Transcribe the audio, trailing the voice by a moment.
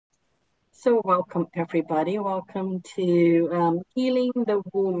So welcome everybody. Welcome to healing the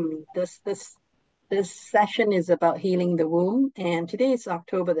womb. This session is about healing the womb, and today is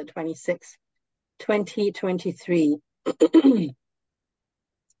October the 26th, 2023. The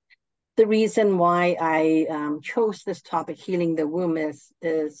reason why I chose this topic, healing the womb,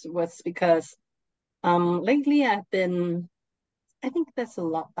 was because lately I think there's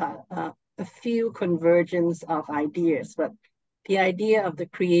a few convergence of ideas, but the idea of the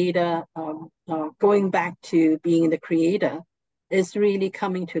creator, going back to being the creator, is really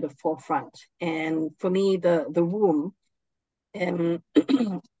coming to the forefront. And for me, the womb in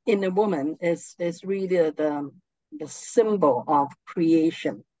in a woman is really the symbol of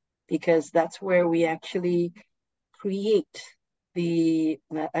creation, because that's where we actually create a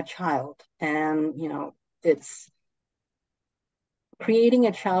child. And it's creating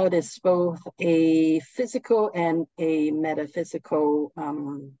a child is both a physical and a metaphysical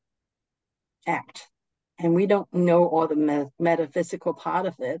act. And we don't know all the metaphysical part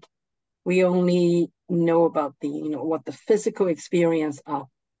of it. We only know about what the physical experience of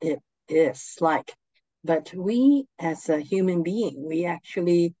it is like. But we, as a human being, we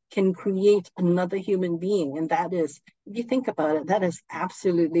actually can create another human being. And that is, if you think about it, that is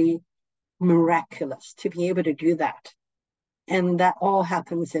absolutely miraculous to be able to do that. And that all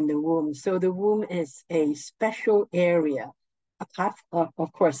happens in the womb. So the womb is a special area. Apart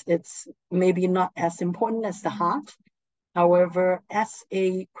of course, it's maybe not as important as the heart. However, as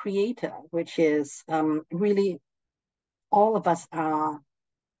a creator, which is really all of us are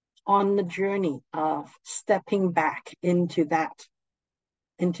on the journey of stepping back into that,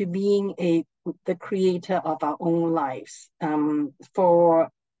 into being the creator of our own lives. For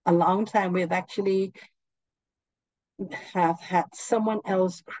a long time, we've actually have had someone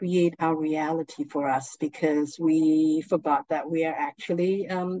else create our reality for us, because we forgot that we are actually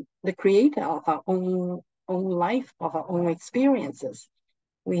the creator of our own life, of our own experiences.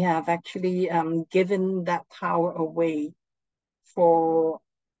 We have actually given that power away for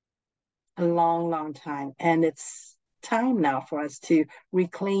a long time, and it's time now for us to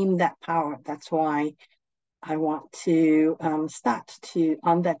reclaim that power. That's why I want to start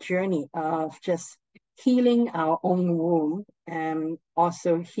on that journey of just healing our own womb, and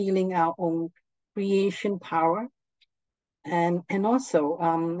also healing our own creation power. And also,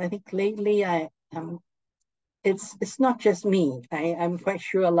 I think lately it's not just me. I'm quite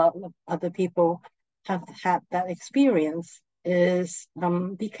sure a lot of other people have had that experience, is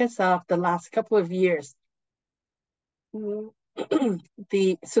because of the last couple of years.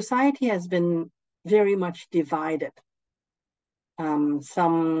 The society has been very much divided.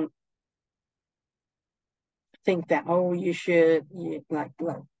 Some think that, oh, you should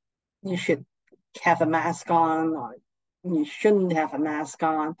have a mask on, or you shouldn't have a mask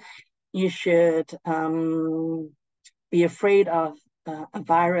on. You should be afraid of a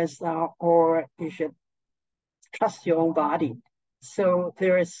virus, or you should trust your own body. So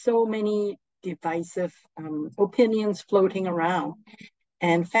there are so many divisive opinions floating around,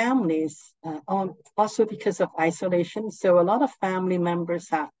 and families, also because of isolation. So a lot of family members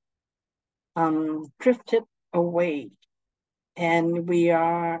have drifted away, and we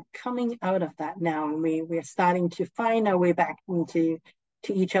are coming out of that now. And we are starting to find our way back into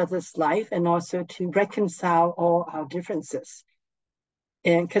each other's life, and also to reconcile all our differences.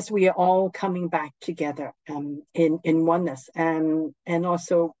 And because we are all coming back together in oneness, and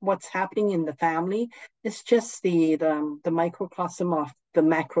also what's happening in the family is just the microcosm of the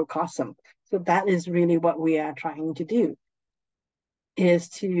macrocosm. So that is really what we are trying to do, is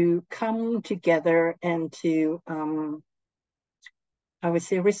to come together and to I would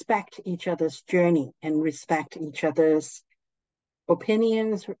say respect each other's journey, and respect each other's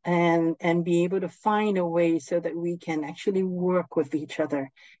opinions, and be able to find a way so that we can actually work with each other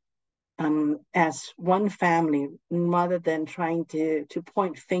as one family, rather than trying to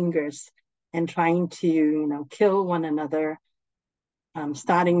point fingers and trying to kill one another,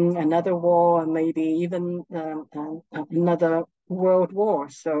 starting another war, and maybe even another world war.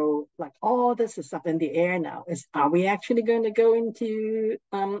 So like all this is up in the air now. Are we actually going to go into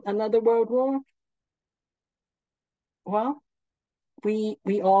another world war? Well,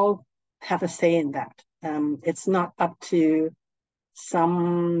 we all have a say in that. It's not up to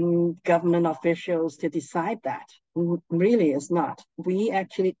some government officials to decide that. Really, it's not. We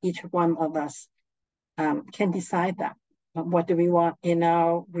actually, each one of us, can decide that. What do we want in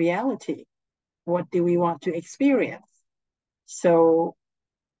our reality? What do we want to experience? So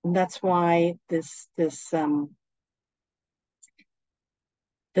that's why this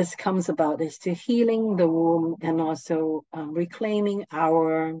comes about, is to healing the womb, and also reclaiming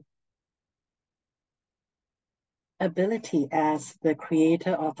our ability as the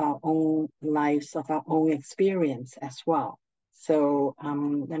creator of our own lives, of our own experience as well. So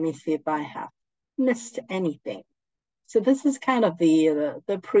let me see if I have missed anything. So this is kind of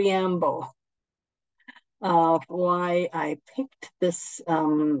the preamble of why I picked this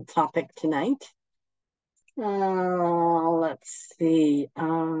topic tonight. Let's see.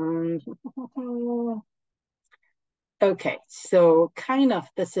 Okay, so kind of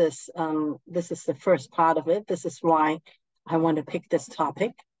this is the first part of it. This is why I want to pick this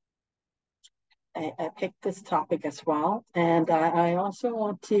topic. I picked this topic as well, and I also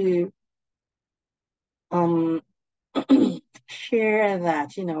want to share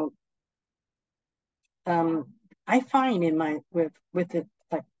that I find in my with it,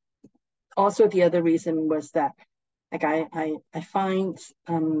 like, also the other reason was that, like, I find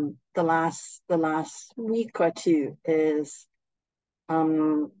the last week or two is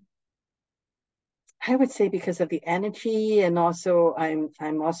I would say because of the energy, and also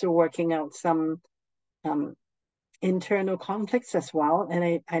I'm also working out some internal conflicts as well.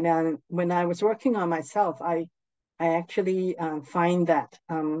 And when I was working on myself, I actually find that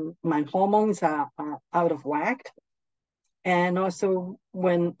my hormones are out of whack. And also,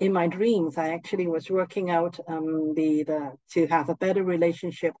 when in my dreams, I actually was working out the to have a better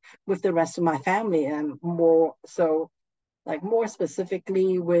relationship with the rest of my family, and more so, like, more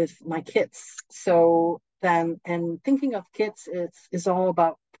specifically with my kids. So then, and thinking of kids, it's all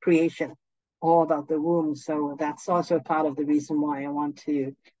about creation, all about the womb. So that's also part of the reason why I want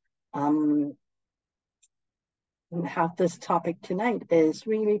to um, have this topic tonight, is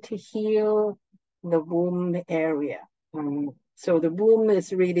really to heal the womb area. So the womb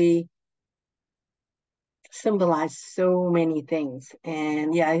is really symbolize so many things.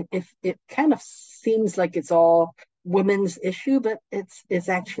 And yeah, if it kind of seems like it's all women's issue, but it's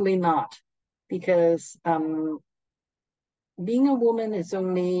actually not, because being a woman is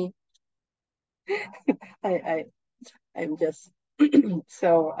only I I'm just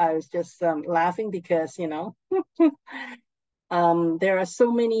so I was just laughing because there are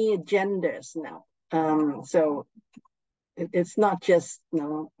so many genders now. So it's not just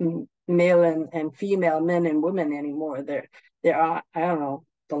male and female, men and women anymore. There are, I don't know,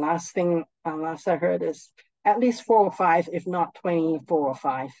 the last I heard is at least 4 or 5, if not 24 or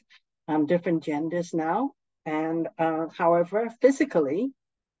 5 different genders now. And however, physically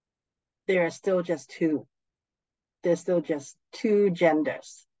there are still just two. There's still just two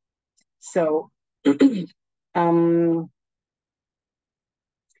genders. So um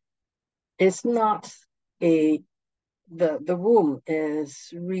it's not a the womb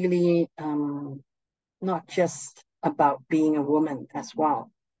is really not just about being a woman as well.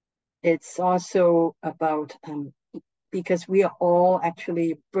 It's also about because we are all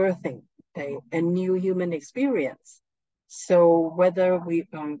actually birthing a new human experience. So whether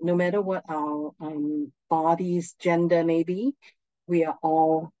no matter what our body's gender may be, we are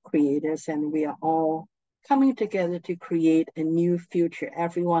all creators, and we are all coming together to create a new future,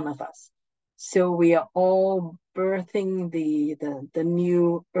 every one of us. So we are all birthing the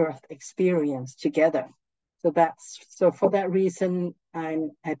new earth experience together. So for that reason, I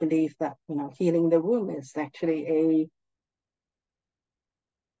believe that healing the womb is actually a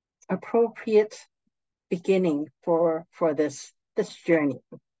appropriate beginning for this journey.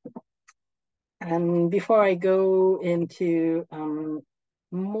 And before I go into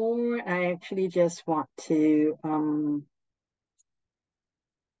more, I actually just want to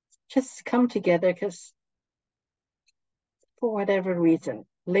just come together, because for whatever reason,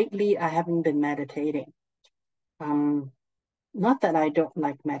 lately I haven't been meditating. Not that I don't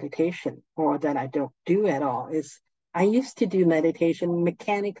like meditation or that I don't do at all. I used to do meditation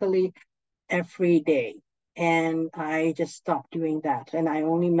mechanically every day, and I just stopped doing that. And I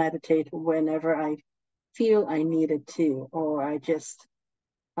only meditate whenever I feel I needed to, or I just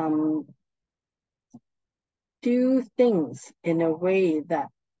do things in a way that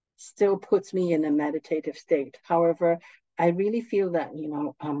still puts me in a meditative state. However, I really feel that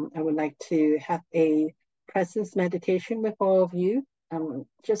I would like to have a presence meditation with all of you,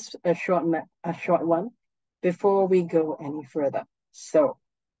 just a short one, before we go any further. So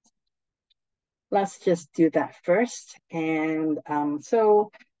let's just do that first. And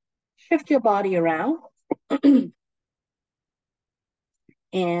so shift your body around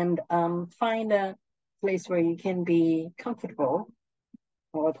and find a place where you can be comfortable,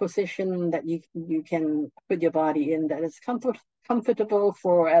 or a position that you can put your body in that is comfortable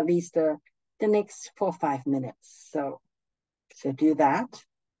for at least the next 4 or 5 minutes. So do that.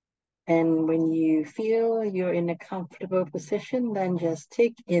 And when you feel you're in a comfortable position, then just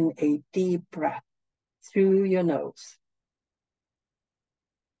take in a deep breath. through your nose.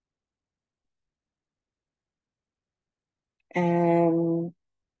 And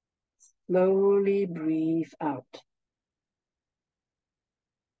slowly breathe out.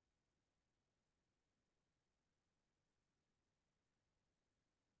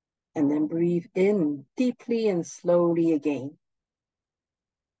 And then breathe in deeply and slowly again.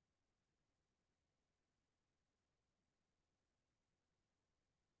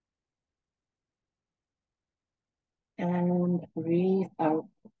 And breathe out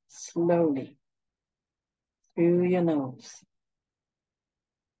slowly through your nose.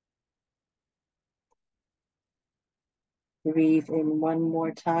 Breathe in one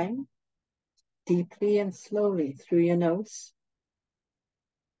more time, deeply and slowly through your nose.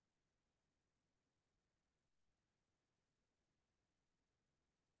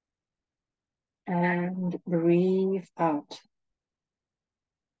 And breathe out.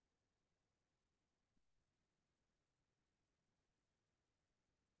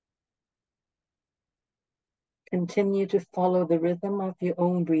 Continue to follow the rhythm of your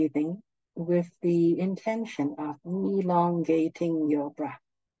own breathing with the intention of elongating your breath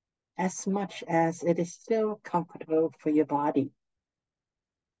as much as it is still comfortable for your body.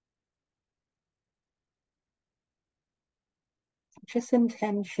 Just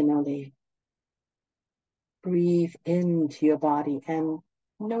intentionally breathe into your body and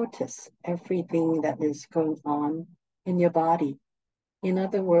notice everything that is going on in your body. In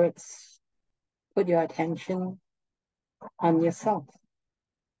other words, put your attention on yourself,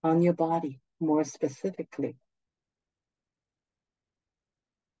 on your body more specifically.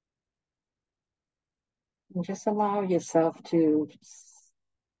 And just allow yourself to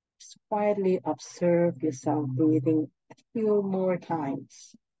just quietly observe yourself breathing a few more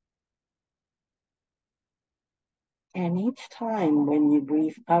times. And each time when you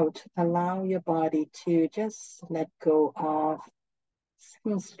breathe out, allow your body to just let go of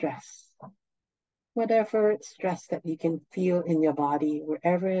some stress. Whatever stress that you can feel in your body,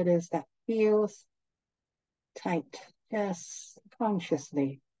 wherever it is that feels tight, just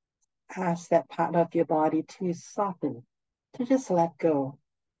consciously ask that part of your body to soften, to just let go.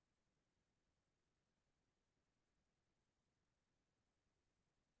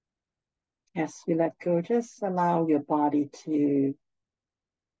 As you let go, just allow your body to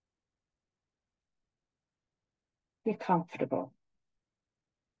be comfortable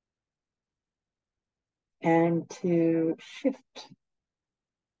and to shift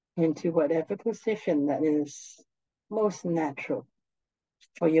into whatever position that is most natural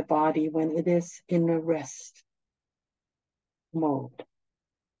for your body when it is in a rest mode.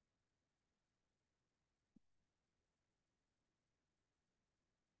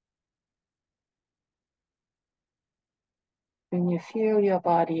 When you feel your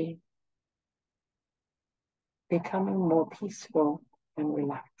body becoming more peaceful and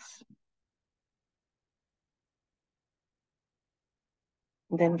relaxed,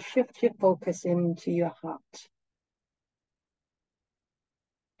 then shift your focus into your heart.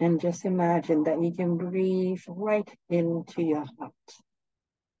 And just imagine that you can breathe right into your heart.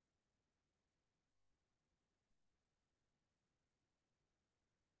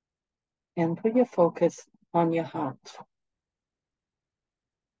 And put your focus on your heart.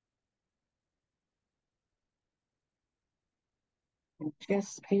 And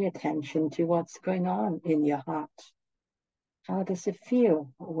just pay attention to what's going on in your heart. How does it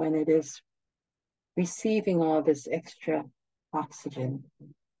feel when it is receiving all this extra oxygen?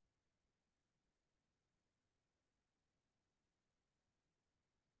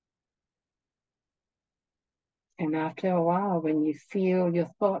 And after a while, when you feel your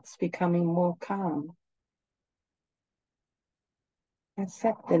thoughts becoming more calm, and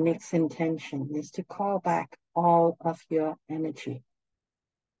set the next intention is to call back all of your energy,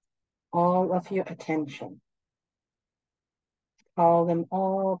 all of your attention. Call them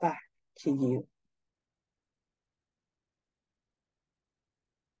all back to you.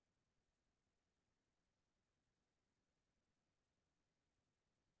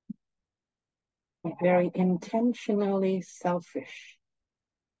 Be very intentionally selfish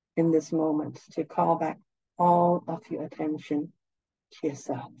in this moment to call back all of your attention to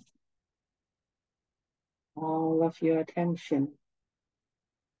yourself. All of your attention,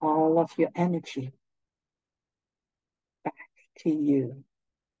 all of your energy back to you.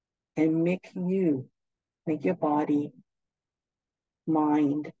 And make your body,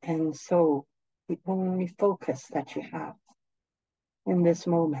 mind, and soul the only focus that you have in this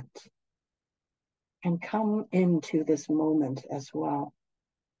moment. And come into this moment as well.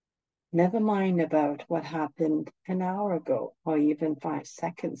 Never mind about what happened an hour ago or even 5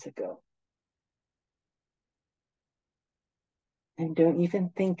 seconds ago. And don't even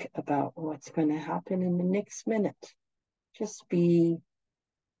think about what's going to happen in the next minute. Just be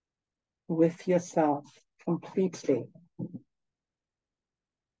with yourself completely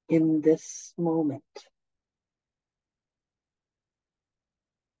in this moment.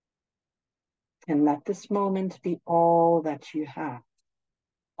 And let this moment be all that you have,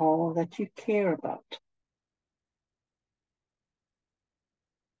 all that you care about.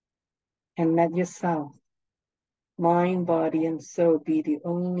 And let yourself, mind, body, and soul be the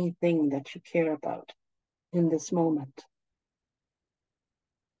only thing that you care about in this moment.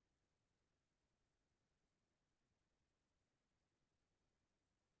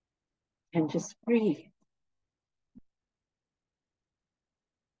 And just breathe.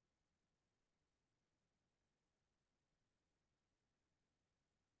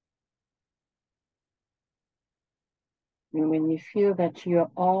 And when you feel that you're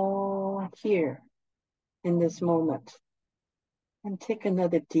all here in this moment, and take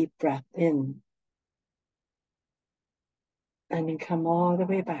another deep breath in, and then come all the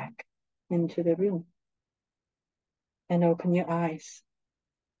way back into the room. And open your eyes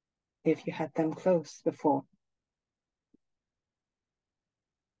if you had them closed before.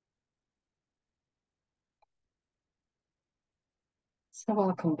 So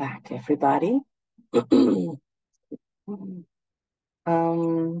welcome back, everybody.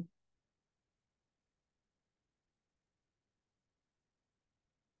 um,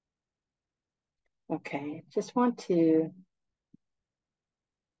 okay, just want to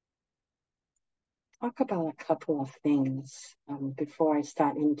talk about a couple of things before I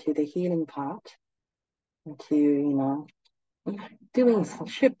start into the healing part, into,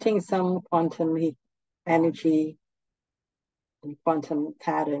 shifting some quantum energy and quantum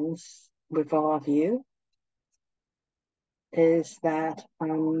patterns with all of you, is that,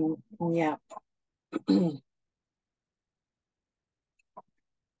 yeah,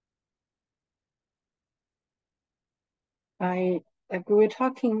 we were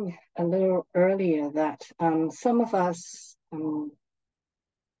talking a little earlier that some of us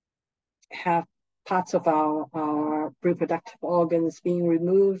have parts of our reproductive organs being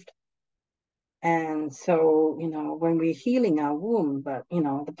removed. And so, when we're healing our womb, but,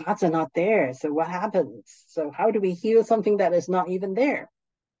 the parts are not there. So what happens? So how do we heal something that is not even there?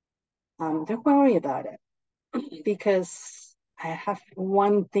 Don't worry about it, because I have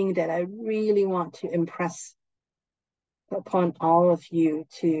one thing that I really want to impress upon all of you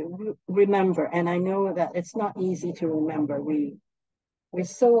to remember. And I know that it's not easy to remember. We're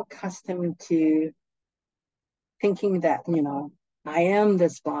so accustomed to thinking that, I am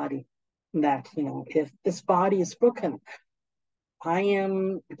this body, that, if this body is broken, I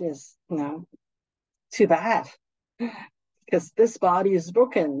am this, too bad, because this body is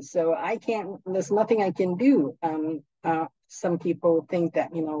broken. So there's nothing I can do. Some people think that,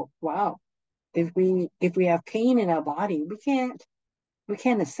 wow, if we have pain in our body, we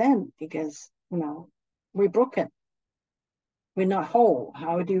can't ascend because, we're broken. We're not whole.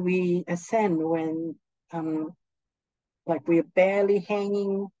 How do we ascend when, like, we're barely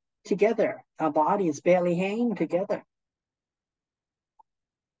hanging together? Our body is barely hanging together.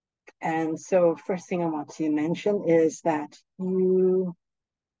 And so first thing I want to mention is that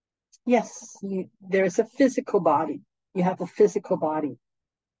there's a physical body. You have a physical body.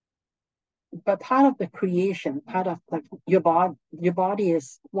 But part of the creation, part of like your body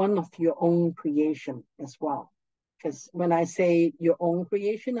is one of your own creation as well. Because when I say your own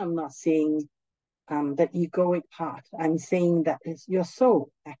creation, I'm not saying the egoic part. I'm saying that is your soul,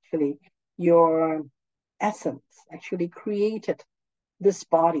 actually, your essence actually created this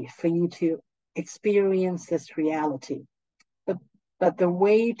body for you to experience this reality. But the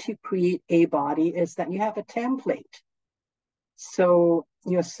way to create a body is that you have a template. So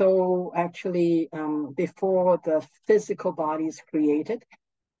your soul actually, before the physical body is created,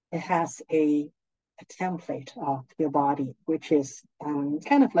 it has a template of your body, which is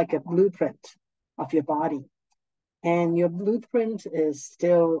kind of like a blueprint of your body. And your blueprint is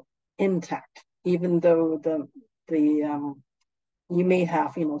still intact, even though you may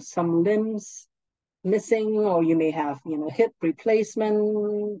have, some limbs missing, or you may have, hip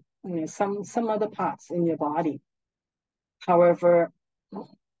replacement, some other parts in your body. However,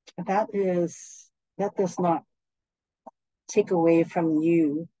 that does not take away from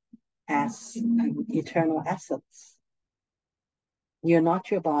you as an eternal essence. You're not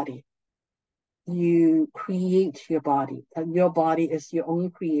your body. You create your body. Your body is your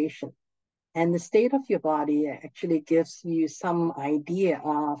own creation. And the state of your body actually gives you some idea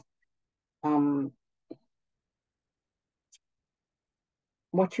of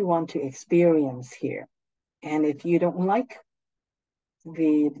what you want to experience here. And if you don't like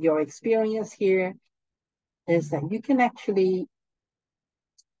your experience here is that you can actually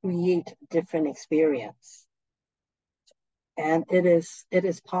create different experience, and it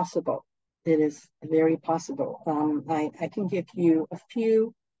is possible. It is very possible. I can give you a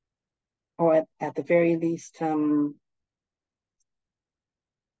few, or at the very least,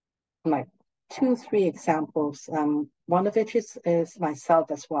 like 2, 3 examples. One of which is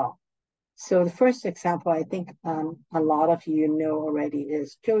myself as well. So the first example, I think a lot of you know already,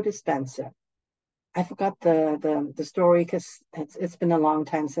 is Joe Dispenza. I forgot the story because it's been a long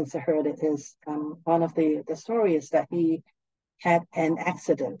time since I heard it. Is one of the stories that he had an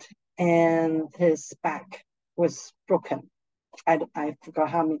accident and his back was broken. I forgot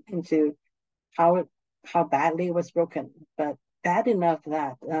how badly it was broken, but bad enough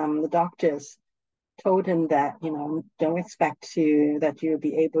that the doctors told him that, don't expect that you'll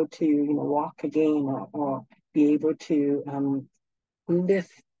be able to, walk again, or be able to live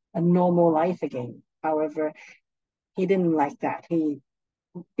a normal life again. However, he didn't like that.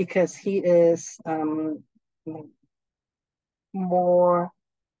 Because he is more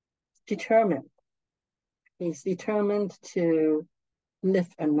determined. He's determined to live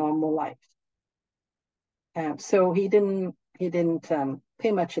a normal life. So he didn't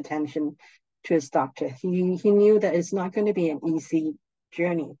pay much attention to his doctor. He knew that it's not going to be an easy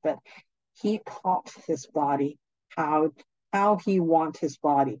journey, but he taught his body how he wants his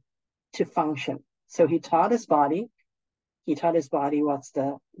body to function. So he taught his body what's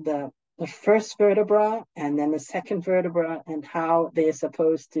the first vertebra and then the second vertebra, and how they're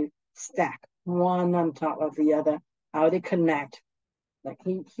supposed to stack one on top of the other, how they connect. Like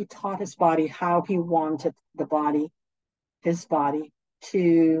he taught his body how he wanted his body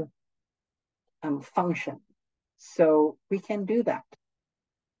to function. So we can do that.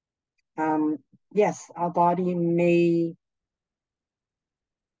 Yes, our body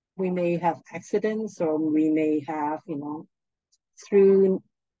we may have accidents, or we may have, through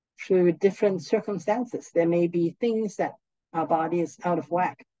different circumstances, there may be things that our body is out of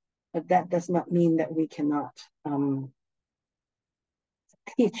whack, but that does not mean that we cannot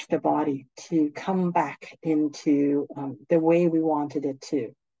teach the body to come back into the way we wanted it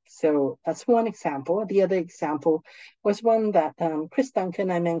to. So that's one example. The other example was one that Chris Duncan,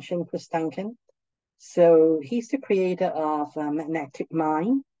 I mentioned Chris Duncan. So he's the creator of Magnetic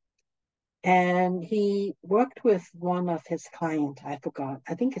Mind. And he worked with one of his clients. I forgot.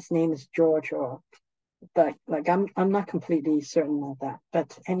 I think his name is George, but like I'm not completely certain of that.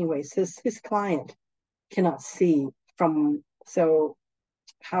 But anyways, his client cannot see from. So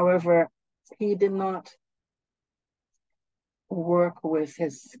however, he did not work with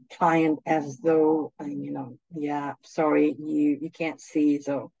his client as though, yeah, sorry, you can't see.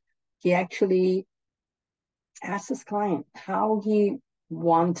 So he actually asked his client how he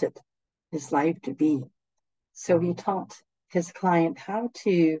wanted his life to be. So he taught his client how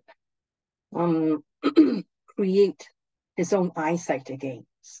to create his own eyesight again.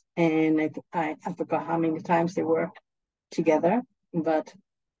 And I forgot how many times they worked together, but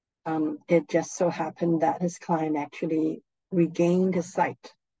it just so happened that his client actually regained his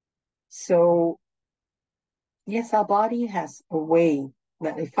sight. So yes, our body has a way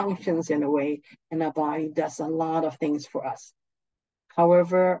that it functions in a way, and our body does a lot of things for us.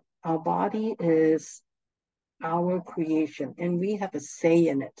 However, our body is our creation, and we have a say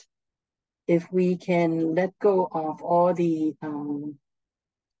in it. If we can let go of all the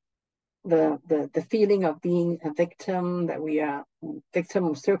feeling of being a victim, that we are victim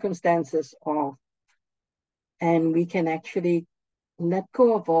of circumstances, and we can actually let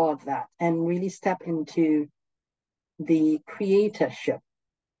go of all of that and really step into the creatorship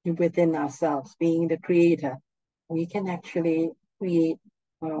within ourselves, being the creator, we can actually create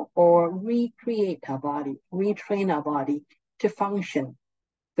or recreate our body, retrain our body to function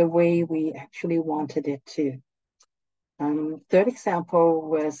the way we actually wanted it to. Third example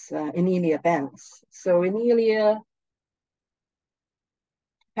was Anelia Benz. So Anelia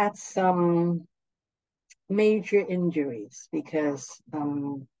had some major injuries because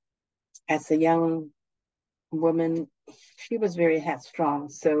as a young woman, she was very headstrong.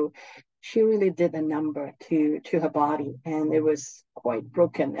 So she really did a number to her body, and it was quite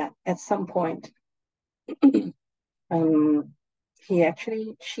broken at some point. She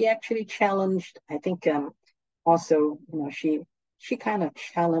actually challenged, I think, also, she kind of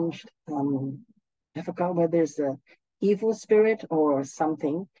challenged, I forgot whether it's a evil spirit or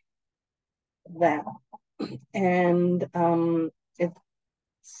something, that, and it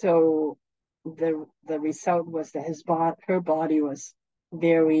so the result was that her body was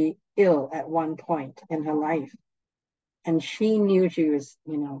very ill at one point in her life. And she knew she was,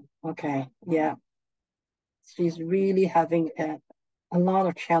 okay, yeah, she's really having a lot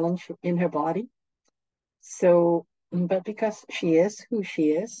of challenge in her body. So, but because she is who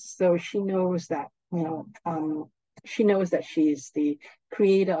she is, so she knows that, she knows that she's the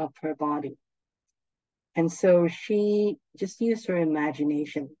creator of her body. And so she just used her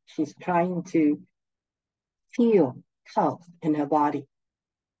imagination. She's trying to feel health in her body.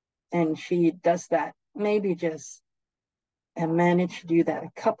 And she does that, maybe just and manage to do that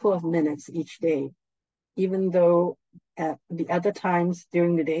a couple of minutes each day, even though at the other times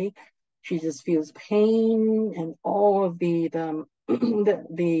during the day, she just feels pain and all of the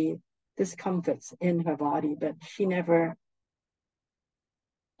discomforts in her body, but she never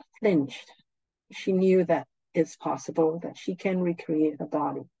flinched. She knew that it's possible that she can recreate her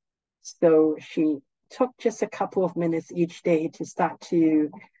body. So she took just a couple of minutes each day to start to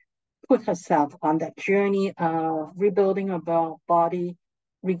put herself on that journey of rebuilding her body,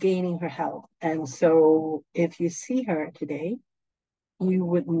 regaining her health. And so if you see her today, you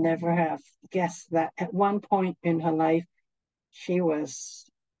would never have guessed that at one point in her life, she was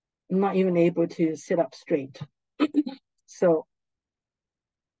not even able to sit up straight. So,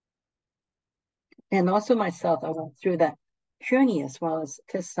 and also myself, I went through that journey as well as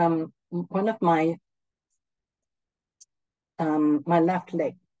because one of my left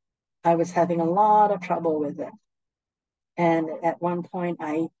leg, I was having a lot of trouble with it. And at one point,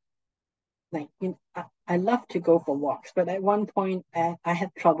 I love to go for walks, but at one point, I had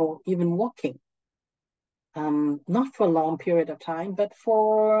trouble even walking. Not for a long period of time, but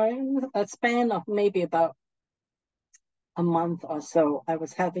for a span of maybe about a month or so, I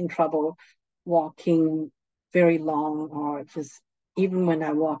was having trouble walking very long, or just even when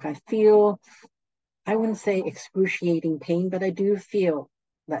I walk, I feel, I wouldn't say excruciating pain, but I do feel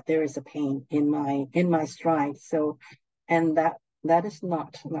that there is a pain in my stride. So, and that is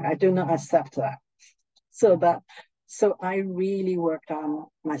not, I do not accept that. So I really worked on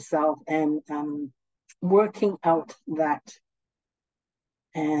myself and working out that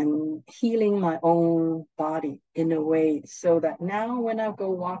and healing my own body in a way so that now when I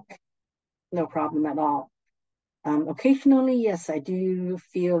go walk, no problem at all. Occasionally, yes, I do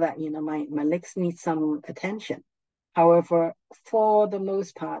feel that, my legs need some attention. However, for the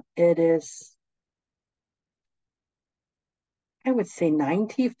most part, it is, I would say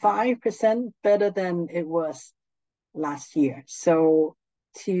 95% better than it was last year. So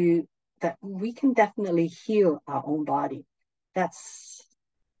to that we can definitely heal our own body. That's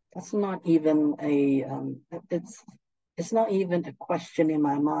not even it's not even a question in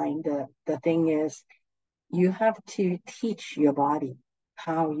my mind. The thing is, you have to teach your body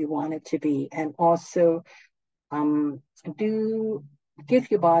how you want it to be, and also um, do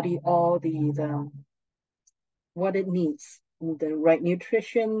give your body all the what it needs, the right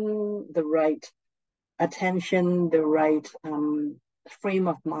nutrition, the right attention, the right frame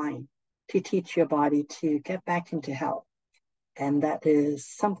of mind to teach your body to get back into health. And that is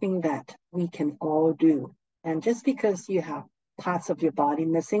something that we can all do. And just because you have parts of your body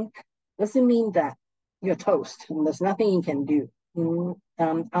missing doesn't mean that you're toast and there's nothing you can do.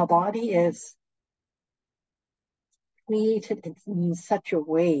 Our body is created in such a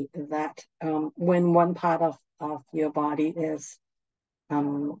way that when one part of your body is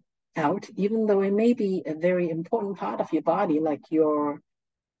out, even though it may be a very important part of your body, like your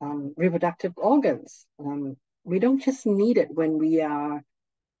reproductive organs, we don't just need it when we are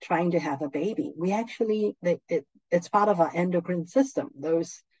trying to have a baby. We actually, it's part of our endocrine system.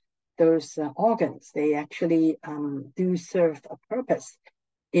 Those organs, they actually do serve a purpose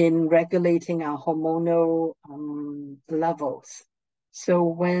in regulating our hormonal levels. So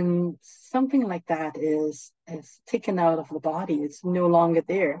when something like that is taken out of the body, it's no longer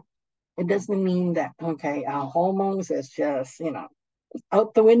there. It doesn't mean that, okay, our hormones is just,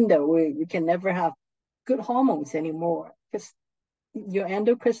 out the window. We can never have good hormones anymore because your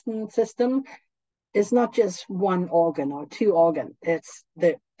endocrine system is not just one organ or two organs. It's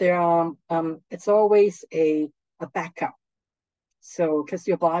there are it's always a backup. So because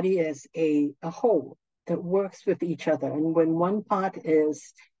your body is a whole that works with each other, and when one part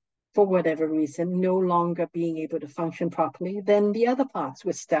is for whatever reason no longer being able to function properly, then the other parts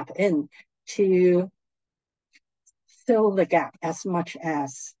would step in to fill the gap as much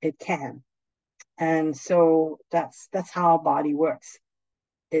as it can. And so that's how our body works.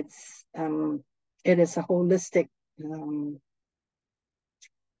 It's it is a holistic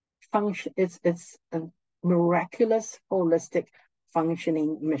function. It's a miraculous holistic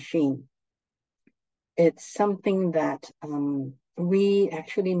functioning machine. It's something that we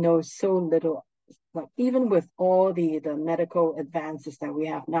actually know so little like even with all the medical advances that we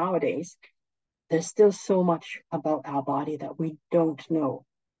have nowadays, there's still so much about our body that we don't know.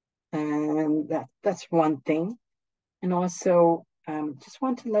 And that's one thing. And also, just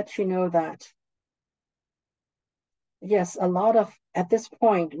want to let you know that, yes, a lot of, at this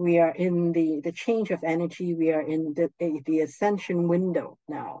point, we are in the change of energy. We are in the ascension window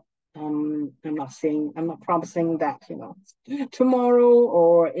now. I'm not saying, I'm not promising that, tomorrow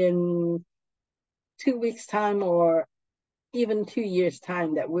or in 2 weeks' time or even 2 years'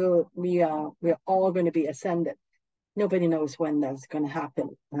 time that we're all going to be ascended. Nobody knows when that's going to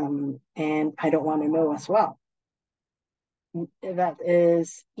happen, and I don't want to know as well. That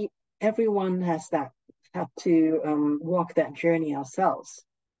is, everyone has that have to walk that journey ourselves.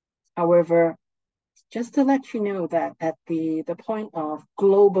 However, just to let you know that at the point of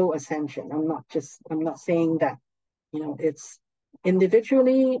global ascension, I'm not saying that it's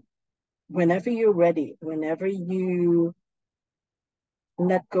individually. Whenever you're ready, whenever you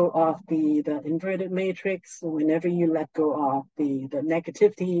let go of the inverted matrix, whenever you let go of the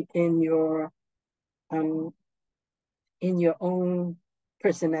negativity in your own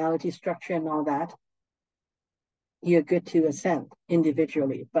personality structure and all that, you're good to ascend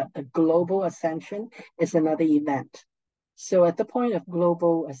individually. But a global ascension is another event. So at the point of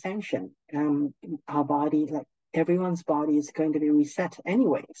global ascension, our body, like everyone's body, is going to be reset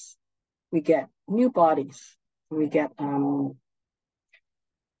anyways. We get new bodies. We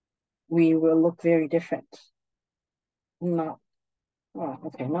will look very different. Not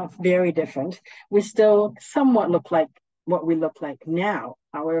very different. We still somewhat look like what we look like now.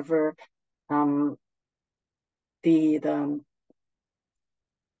 However, the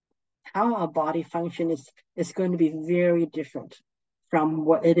how our body function is going to be very different from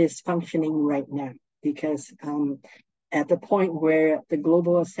what it is functioning right now, because at the point where the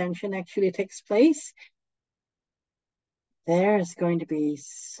global ascension actually takes place, there's going to be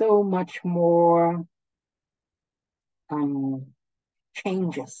so much more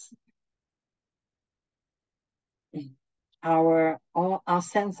changes. All our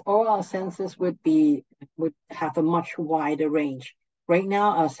senses would have a much wider range. Right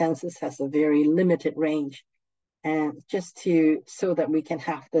now, our senses has a very limited range, and just so that we can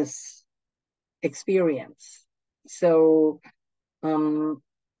have this experience. So,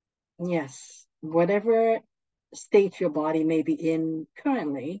 yes, whatever state your body may be in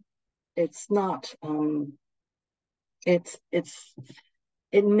currently, it's not. It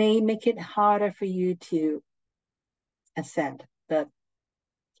may make it harder for you to ascend, but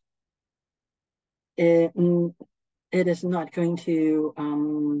it is not going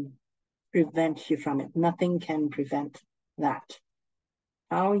to prevent you from it. Nothing can prevent that.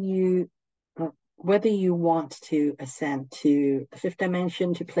 Whether you want to ascend to the fifth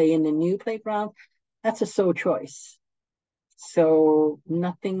dimension to play in the new playground, that's a soul choice. So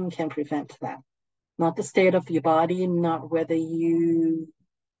nothing can prevent that. Not the state of your body, not whether you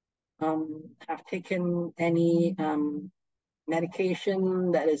have taken any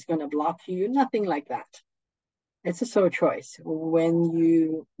medication that is going to block you, nothing like that. It's a soul choice.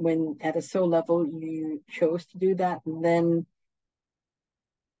 When at a soul level you chose to do that, then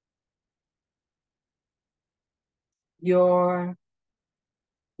your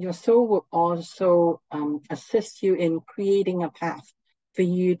soul will also assist you in creating a path for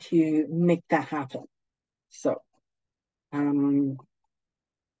you to make that happen. So,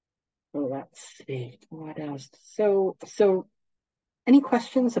 let's see what else. So any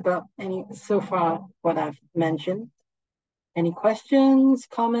questions about so far what I've mentioned? Any questions,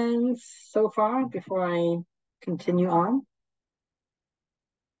 comments so far before I continue on?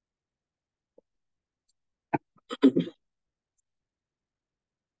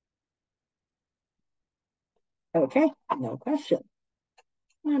 Okay, no question.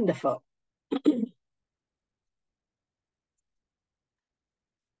 Wonderful.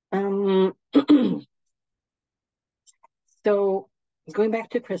 So going back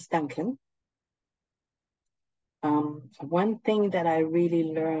to Chris Duncan, one thing that I really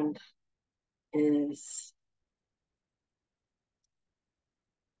learned is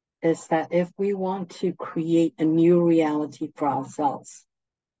that if we want to create a new reality for ourselves,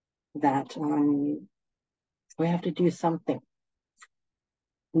 that we have to do something.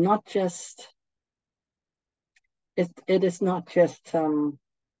 Not just, it is not just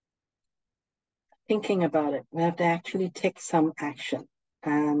thinking about it. We have to actually take some action.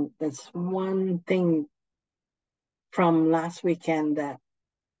 And that's one thing from last weekend that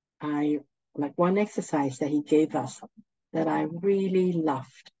one exercise that he gave us that I really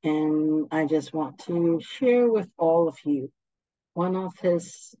loved. And I just want to share with all of you. One of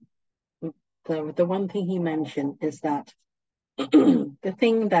the the one thing he mentioned is that the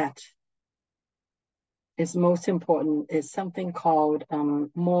thing that is most important is something called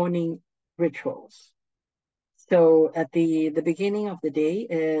morning rituals. So at the beginning of the day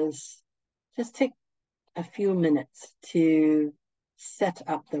is just take a few minutes to set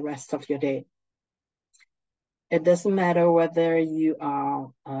up the rest of your day. It doesn't matter whether you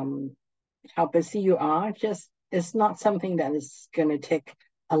are how busy you are, just it's not something that is going to take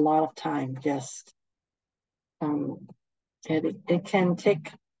a lot of time. Just um, it can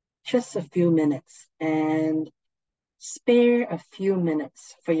take just a few minutes, and spare a few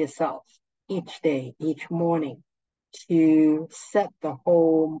minutes for yourself each day, each morning, to set the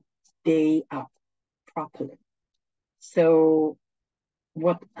whole day up properly. So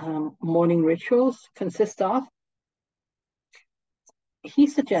what morning rituals consist of? He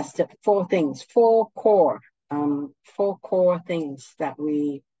suggested four things, four core things that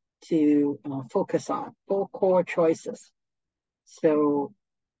we to focus on, four core choices. So,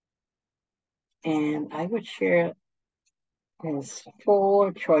 and I would share as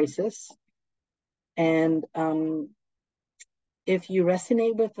four choices, and if you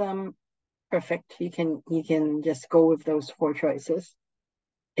resonate with them, perfect. You can just go with those four choices.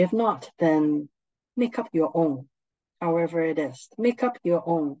 If not, then make up your own. However it is, make up your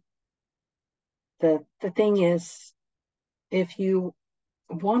own. The thing is, if you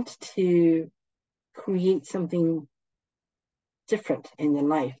want to create something different in your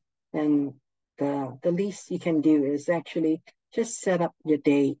life, then the least you can do is actually just set up your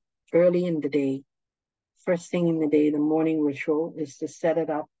day early in the day. First thing in the day, the morning ritual is to set it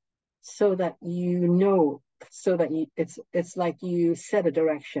up so that you know, so that it's like you set a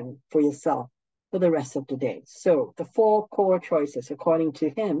direction for yourself for the rest of the day. So the four core choices, according to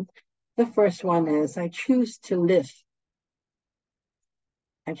him, the first one is I choose to live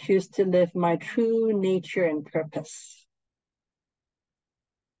my true nature and purpose.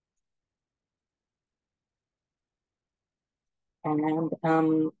 And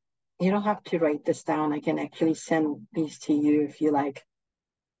you don't have to write this down. I can actually send these to you if you like.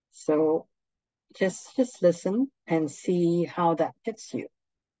 So just listen and see how that fits you.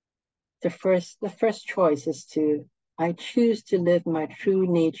 The first choice is to I choose to live my true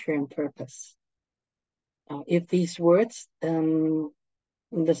nature and purpose. If these words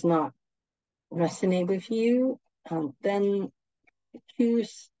does not resonate with you, then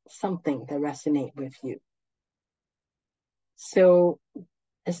choose something that resonate with you. So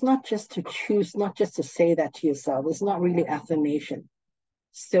it's not just to choose, not just to say that to yourself. It's not really affirmation.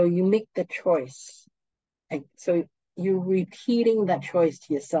 So you make the choice. So you're repeating that choice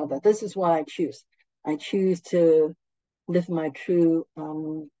to yourself that this is what I choose. I choose to live my true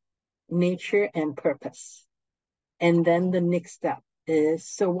nature and purpose. And then the next step is,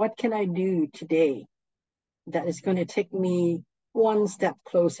 so what can I do today that is going to take me one step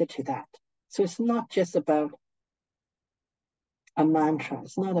closer to that? So it's not just about a mantra.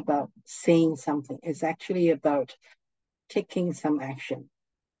 It's not about saying something. It's actually about taking some action.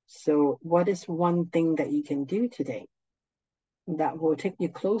 So what is one thing that you can do today that will take you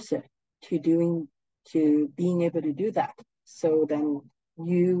closer to being able to do that? So then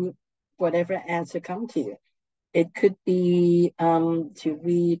whatever answer comes to you, it could be to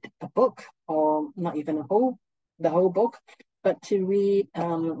read a book, or not even the whole book, but to read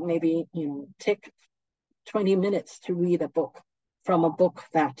maybe take 20 minutes to read a book from a book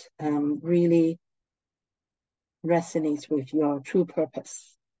that really resonates with your true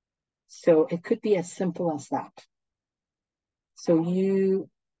purpose. So it could be as simple as that. So you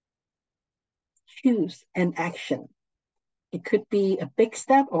choose an action. It could be a big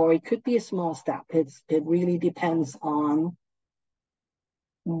step or it could be a small step. It really depends on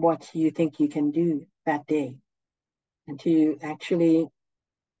what you think you can do that day, and to actually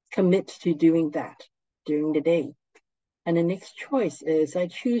commit to doing that during the day. And the next choice is I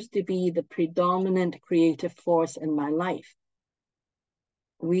choose to be the predominant creative force in my life.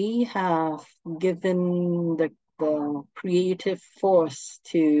 We have given the creative force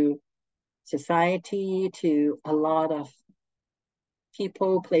to society, to a lot of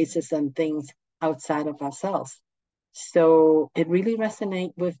people, places, and things outside of ourselves. So it really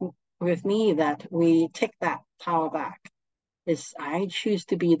resonates with me that we take that power back. Is I choose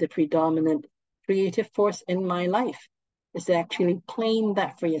to be the predominant creative force in my life. Is to actually claim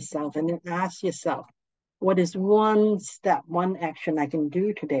that for yourself and then ask yourself, what is one step, one action I can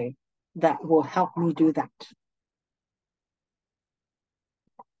do today that will help me do that?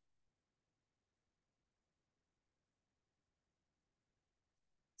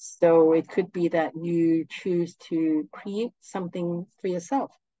 So it could be that you choose to create something for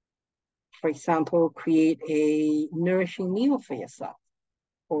yourself. for example, create a nourishing meal for yourself,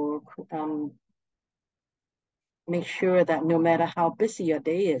 or make sure that no matter how busy your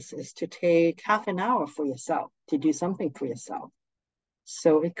day is to take half an hour for yourself to do something for yourself.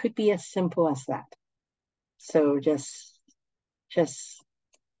 So it could be as simple as that. So just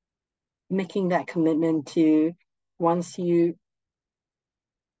making that commitment to, once you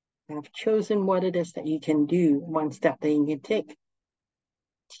have chosen what it is that you can do, one step that you can take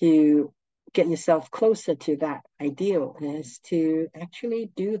to get yourself closer to that ideal is to actually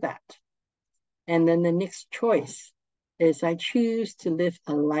do that. And then the next choice is, I choose to live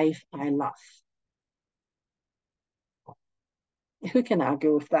a life I love. Who can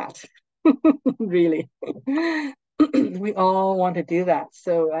argue with that? Really. We all want to do that.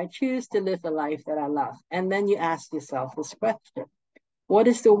 So I choose to live a life that I love. And then you ask yourself this question: what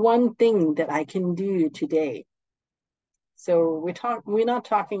is the one thing that I can do today? So we're not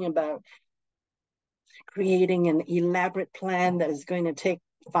talking about creating an elaborate plan that is going to take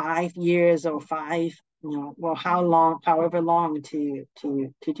 5 years or however long to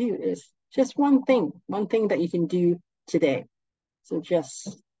do. Is just one thing that you can do today. So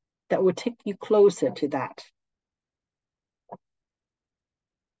just that will take you closer to that.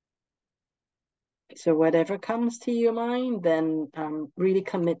 So whatever comes to your mind, then really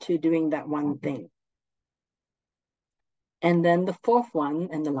commit to doing that one thing. And then the fourth one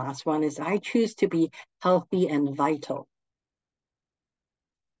and the last one is, I choose to be healthy and vital.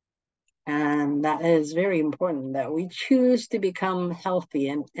 And that is very important, that we choose to become healthy,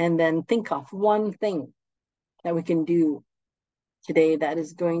 and then think of one thing that we can do today that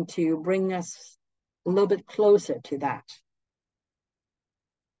is going to bring us a little bit closer to that.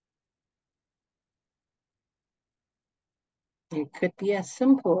 It could be as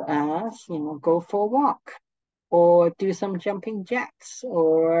simple as, go for a walk, or do some jumping jacks,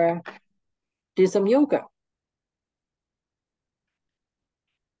 or do some yoga.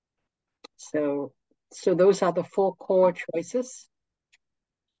 So those are the 4 core choices.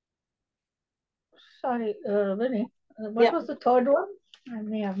 Sorry, Winnie, what was the third one? I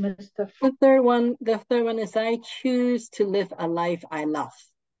may have missed the third one. The third one is, I choose to live a life I love.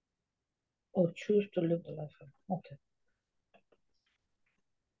 Oh, choose to live the life. Okay.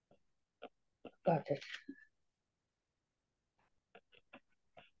 Got it.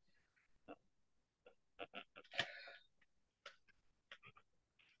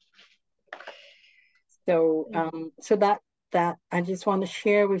 So so that I just want to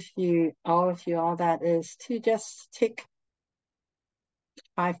share with all that is to just take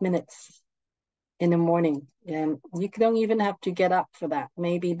 5 minutes in the morning. And you don't even have to get up for that.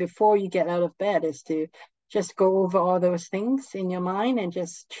 Maybe before you get out of bed is to just go over all those things in your mind and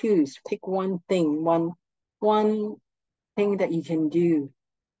just pick one thing, one thing that you can do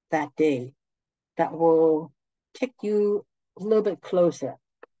that day that will take you a little bit closer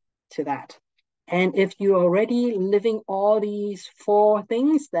to that. And if you're already living all these 4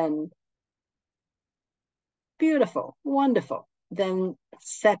 things, then beautiful, wonderful. Then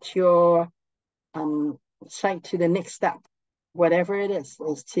set your sight to the next step, whatever it is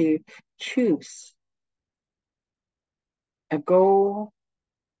to choose a goal,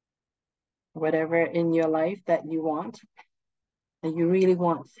 whatever in your life that you want, that you really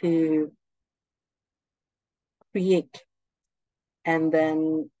want to create. And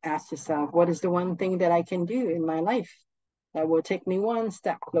then ask yourself, what is the one thing that I can do in my life that will take me one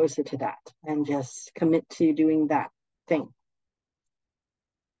step closer to that, and just commit to doing that thing.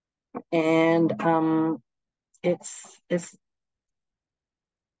 And it's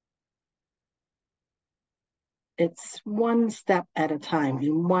one step at a time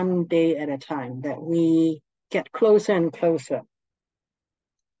and one day at a time that we get closer and closer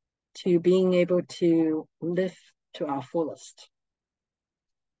to being able to live to our fullest.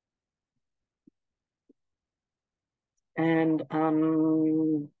 And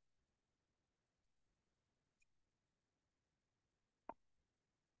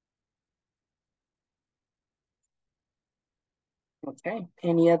okay,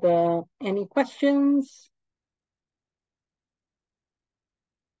 any questions?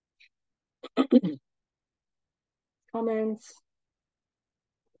 Comments?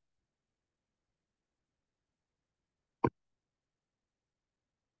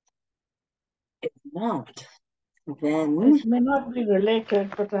 If not, then it may not be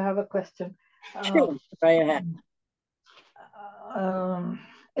related, but I have a question. Sure, right ahead.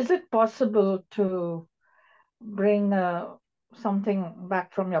 Is it possible to bring something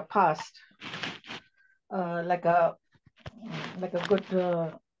back from your past, like a good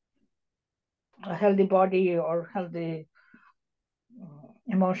a healthy body or healthy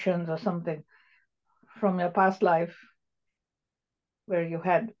emotions or something from your past life where you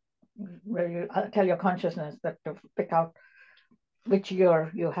tell your consciousness that to pick out which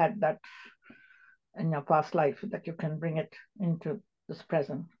year you had that in your past life, that you can bring it into this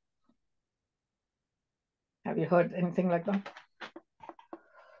present. Have you heard anything like that?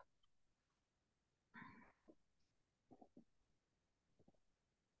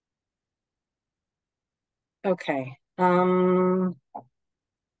 Okay.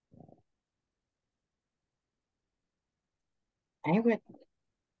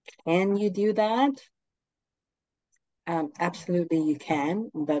 Can you do that? Absolutely you can,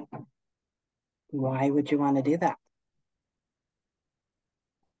 but why would you want to do that?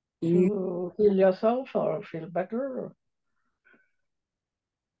 To heal yourself or feel better?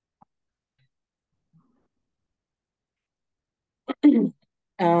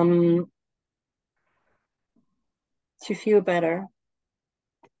 Or... To feel better.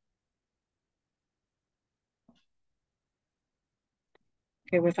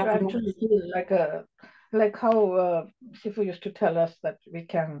 Okay, without actually feel like how Sifu used to tell us that we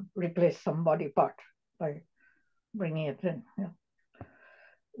can replace some body part by bringing it in. Yeah.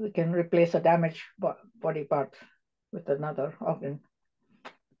 We can replace a damaged body part with another organ.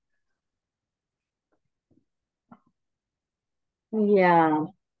 Yeah.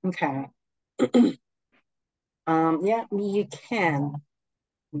 Okay. Yeah, you can,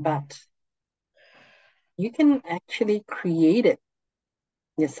 but you can actually create it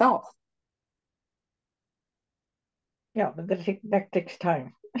yourself. Yeah, but that takes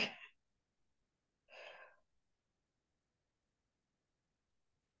time.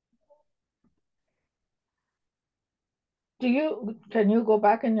 Can you go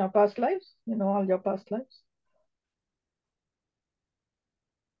back in your past lives? You know, all your past lives?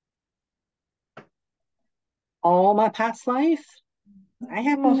 All my past life, I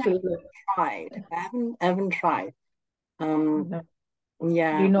haven't Mostly. tried. I haven't tried. Um, No. Do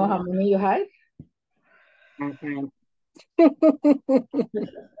yeah. you know how many you had?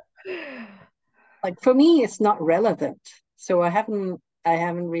 Like for me, it's not relevant. So I haven't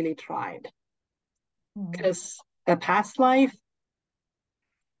really tried because a past life,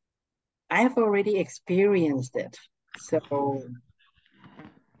 I have already experienced it. So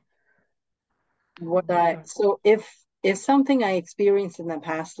if something I experienced in the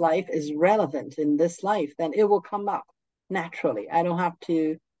past life is relevant in this life, then it will come up naturally. I don't have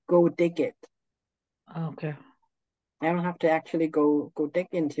to go dig it. Okay. I don't have to actually go dig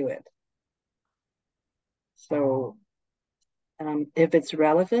into it. So if it's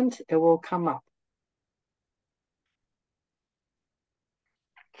relevant, it will come up.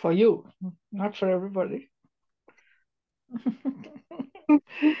 For you, not for everybody.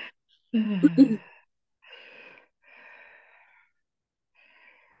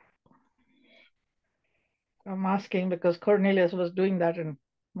 I'm asking because Cornelius was doing that in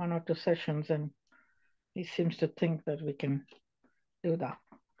 1 or 2 sessions, and he seems to think that we can do that.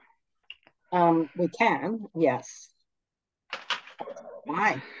 We can, yes.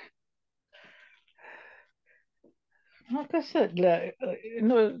 Why? Like I said,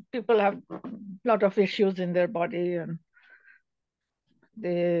 people have a lot of issues in their body, and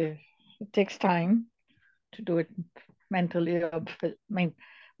it takes time to do it mentally or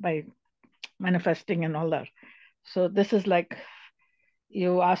by manifesting and all that. So this is like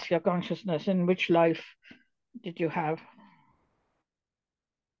you ask your consciousness, in which life did you have?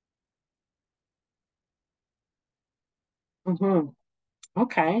 Mm-hmm.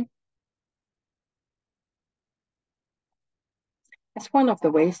 Okay. That's one of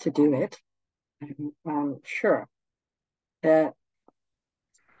the ways to do it. Sure. Uh,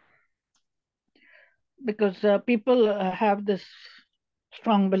 Because people have this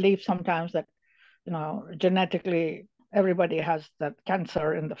strong belief sometimes that, genetically everybody has that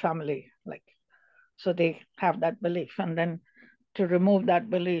cancer in the family, like, so they have that belief, and then to remove that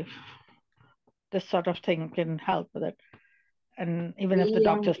belief, this sort of thing can help with it. And even if the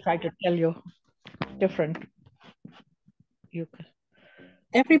doctors try to tell you different, you can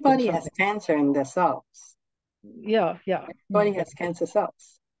everybody sort has of, cancer in their cells. yeah. Everybody has cancer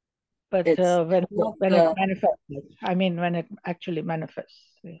cells. But It's when not when it manifests, when it actually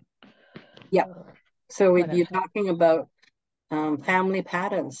manifests, yeah. So when you're it's talking about family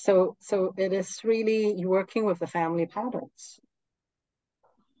patterns. So it is really you're working with the family patterns.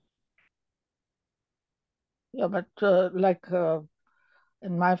 yeah, but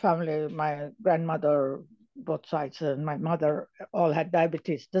in my family, my grandmother, both sides, and my mother all had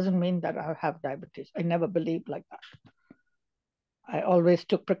diabetes. Doesn't mean that I have diabetes. I never believed like that. I always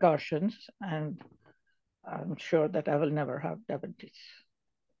took precautions, and I'm sure that I will never have diabetes.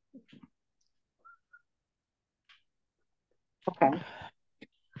 Okay.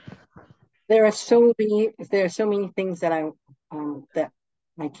 There are so many things that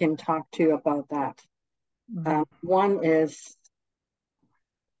I can talk to you about that. One is,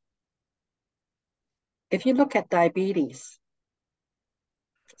 if you look at diabetes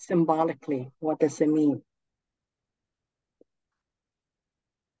symbolically, what does it mean?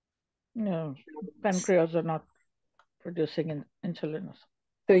 No, pancreas are not producing insulin.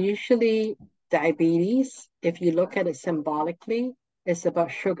 So usually diabetes, if you look at it symbolically, it's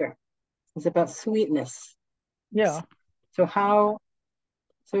about sugar. It's about sweetness. Yeah. So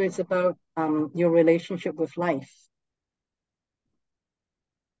it's about your relationship with life.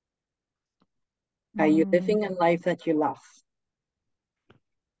 Are you living a life that you love?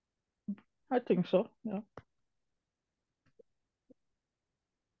 I think so, yeah.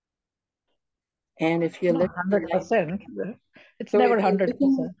 And if you're Not living a life, 100%. It's so never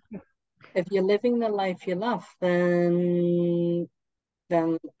 100%. if you're living the life you love, then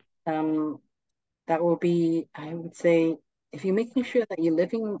that will be, I would say, if you're making sure that you're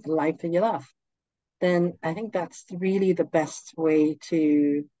living the life that you love, then I think that's really the best way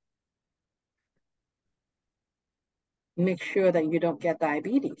to make sure that you don't get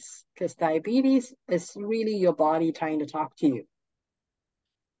diabetes, because diabetes is really your body trying to talk to you,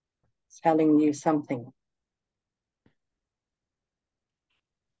 telling you something.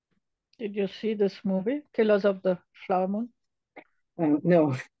 Did you see this movie, Killers of the Flower Moon?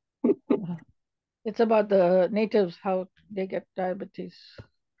 No. It's about the natives, how they get diabetes,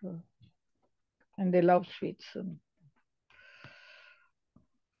 and they love sweets.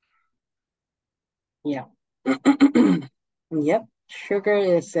 Yeah. Yep. Sugar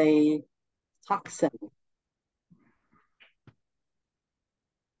is a toxin.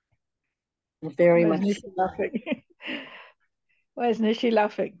 Very Why is much. Nishi laughing? Why is Nishi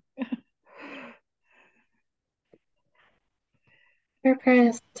laughing? Sugar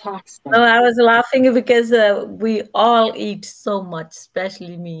is toxin. No, I was laughing because we all eat so much,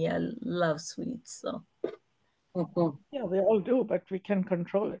 especially me. I love sweets. So Mhm. Yeah, we all do, but we can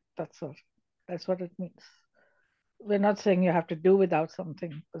control it. That's what it means. We're not saying you have to do without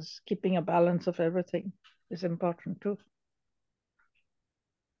something, because keeping a balance of everything is important too.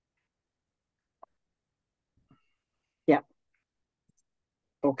 Yeah.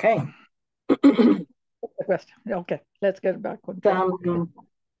 Okay. The question. Okay, let's get back on track.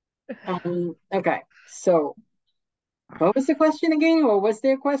 Okay. So, what was the question again, or was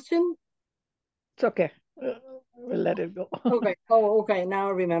there a question? It's okay. We'll let it go. Okay. Oh, okay. Now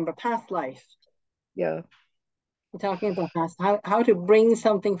I remember past life. Yeah. We're talking about how to bring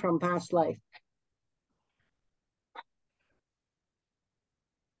something from past life.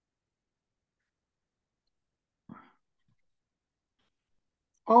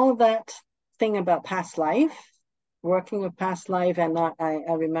 All that thing about past life, working with past life, and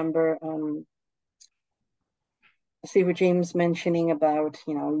I remember Steve James mentioning about,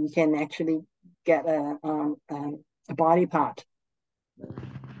 you can actually get a body part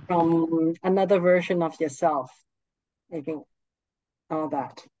from another version of yourself. I think all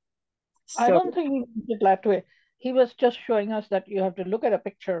that. I So don't think he meant it that way. He was just showing us that you have to look at a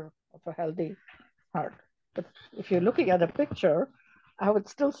picture of a healthy heart. But if you're looking at a picture, I would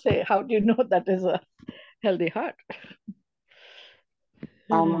still say, how do you know that is a healthy heart?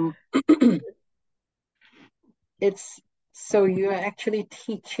 um, it's so you're actually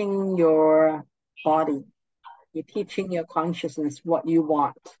teaching your body, you're teaching your consciousness what you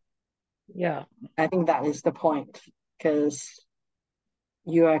want. Yeah. I think that is the point, because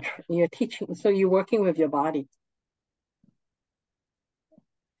you're teaching, so you're working with your body,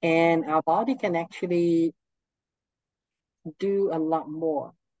 and our body can actually do a lot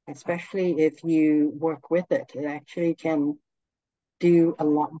more, especially if you work with it. It actually can do a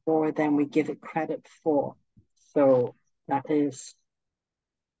lot more than we give it credit for. So that is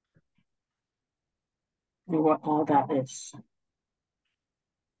what all that is.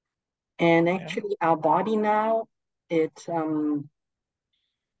 And actually, our body now, it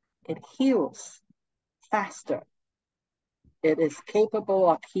heals faster. It is capable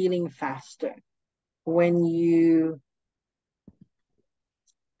of healing faster when you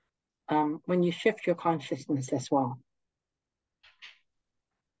shift your consciousness as well.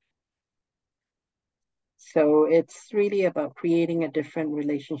 So it's really about creating a different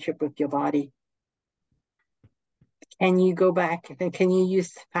relationship with your body. Can you go back and can you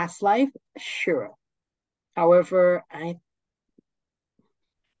use past life? Sure. However,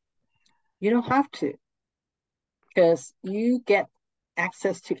 you don't have to, because you get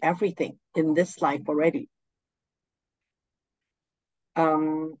access to everything in this life already.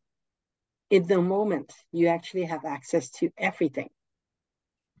 in the moment, you actually have access to everything.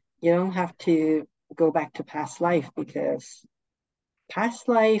 You don't have to go back to past life, because past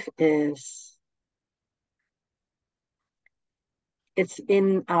life it's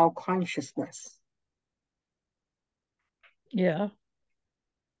in our consciousness. Yeah.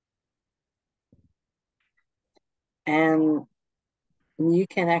 And you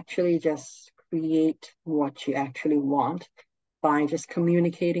can actually just create what you actually want by just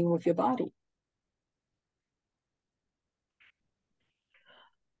communicating with your body.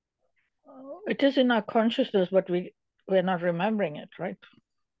 It is in our consciousness, but we're not remembering it, right?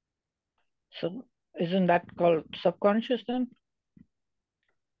 So isn't that called subconscious then?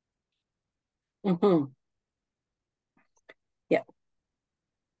 Mm-hmm. Yeah.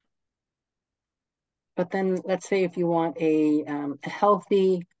 But then let's say if you want a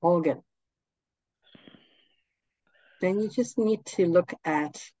healthy organ, then you just need to look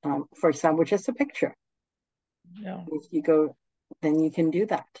at, for example, just a picture. Yeah. If you go, then you can do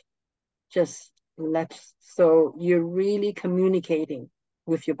that. So you're really communicating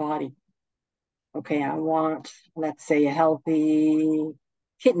with your body. Okay, I want, let's say, a healthy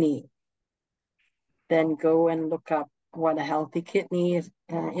kidney. Then go and look up what a healthy kidney is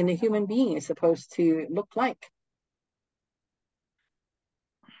in a human being is supposed to look like.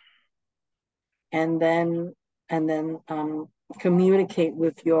 And then communicate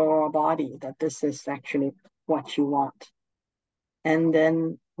with your body that this is actually what you want. And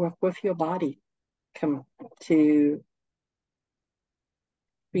then work with your body to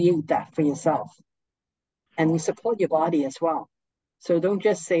create that for yourself. And you support your body as well. So don't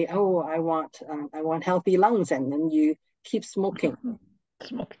just say, "Oh, I want healthy lungs," and then you keep smoking.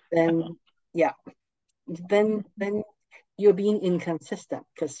 Then, yeah, then you're being inconsistent,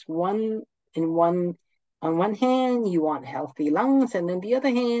 because on one hand you want healthy lungs, and on the other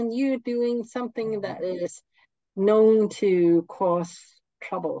hand you're doing something that is known to cause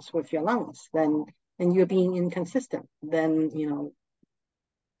troubles with your lungs. Then you're being inconsistent. Then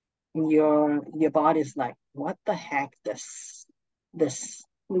your body's like, what the heck does this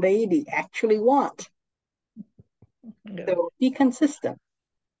lady actually want? Yeah. So be consistent.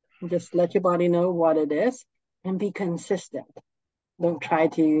 Just let your body know what it is and be consistent. Don't try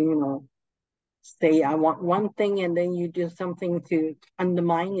to say I want one thing and then you do something to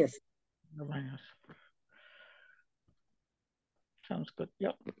undermine yourself. Sounds good.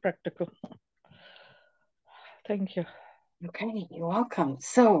 Yeah, practical. Thank you. Okay, you're welcome.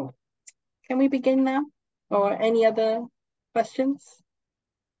 So can we begin now? Or any other questions?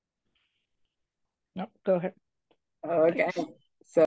 No, go ahead. Okay. Thanks.